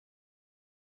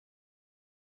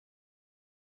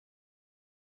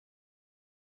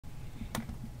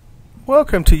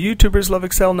Welcome to YouTubers Love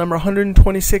Excel number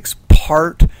 126,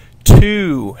 part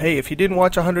 2. Hey, if you didn't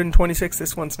watch 126,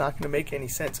 this one's not going to make any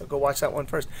sense, so go watch that one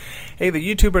first. Hey, the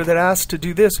YouTuber that asked to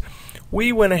do this,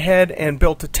 we went ahead and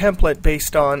built a template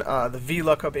based on the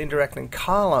VLOOKUP indirect and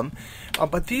column,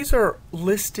 but these are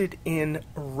listed in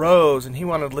rows, and he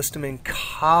wanted to list them in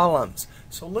columns.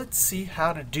 So let's see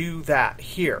how to do that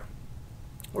here.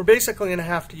 We're basically going to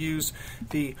have to use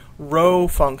the row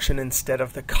function instead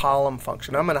of the column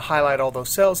function. I'm going to highlight all those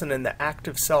cells, and in the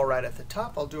active cell right at the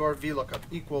top, I'll do our VLOOKUP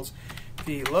equals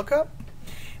VLOOKUP.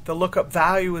 The lookup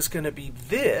value is going to be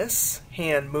this,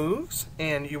 hand moves,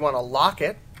 and you want to lock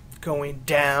it going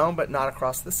down but not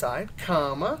across the side,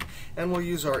 comma, and we'll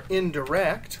use our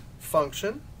indirect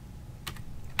function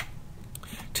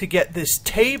to get this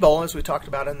table, as we talked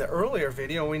about in the earlier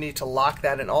video. We need to lock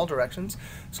that in all directions.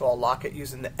 So I'll lock it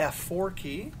using the F4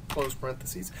 key, close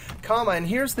parentheses, comma, and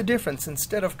here's the difference.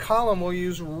 Instead of column, we'll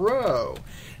use row.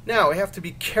 Now, we have to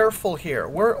be careful here.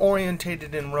 We're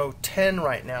orientated in row 10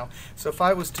 right now. So if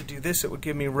I was to do this, it would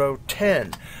give me row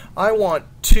 10. I want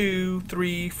 2,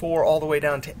 3, 4, all the way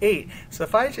down to 8. So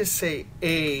if I just say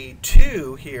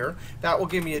A2 here, that will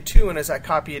give me a 2, and as I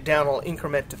copy it down, I'll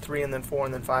increment to 3, and then 4,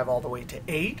 and then 5, all the way to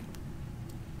 8.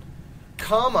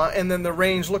 Comma, and then the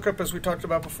range lookup, as we talked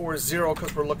about before, is 0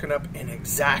 because we're looking up an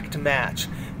exact match.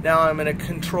 Now I'm going to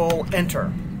control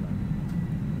enter.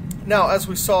 Now, as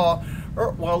we saw,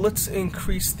 well, let's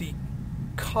increase the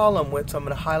column width. So I'm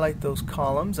going to highlight those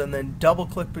columns and then double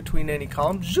click between any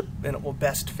columns, and it will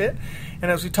best fit. And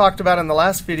as we talked about in the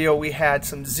last video, we had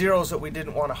some zeros that we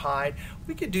didn't want to hide.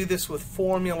 We could do this with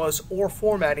formulas or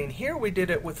formatting. Here we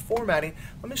did it with formatting.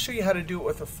 Let me show you how to do it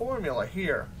with a formula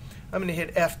here. I'm going to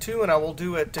hit F2, and I will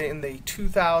do it in the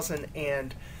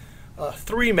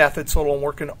 2003 method, so it'll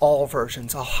work in all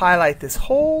versions. I'll highlight this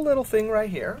whole little thing right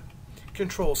here,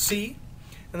 Control C,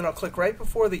 and then I'll click right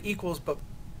before the equals, but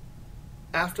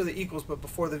after the equals, but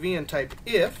before the V, and type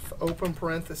if, open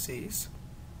parentheses.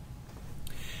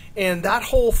 And that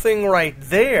whole thing right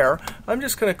there, I'm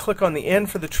just going to click on the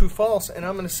end for the true false, and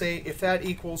I'm going to say if that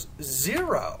equals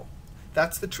 0,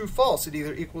 that's the true false. It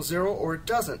either equals 0 or it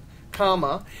doesn't.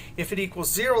 Comma, if it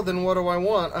equals 0, then what do I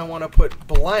want? I want to put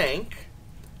blank,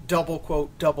 double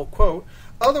quote, double quote.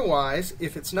 Otherwise,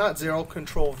 if it's not 0,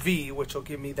 Control V, which will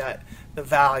give me the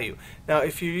value. Now,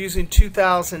 if you're using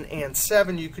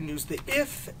 2007, you can use the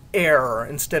if error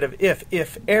instead of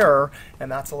if error, and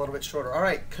that's a little bit shorter. All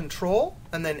right, Control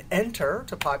and then Enter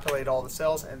to populate all the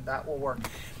cells, and that will work.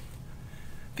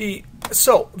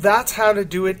 So that's how to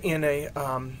do it in a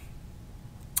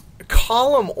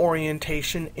column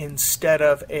orientation instead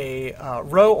of a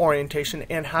row orientation,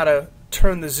 and how to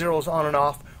turn the zeros on and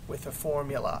off with a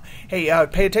formula. Hey,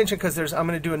 pay attention, because I'm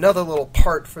going to do another little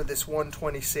part for this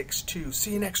 126 too.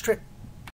 See you next trip.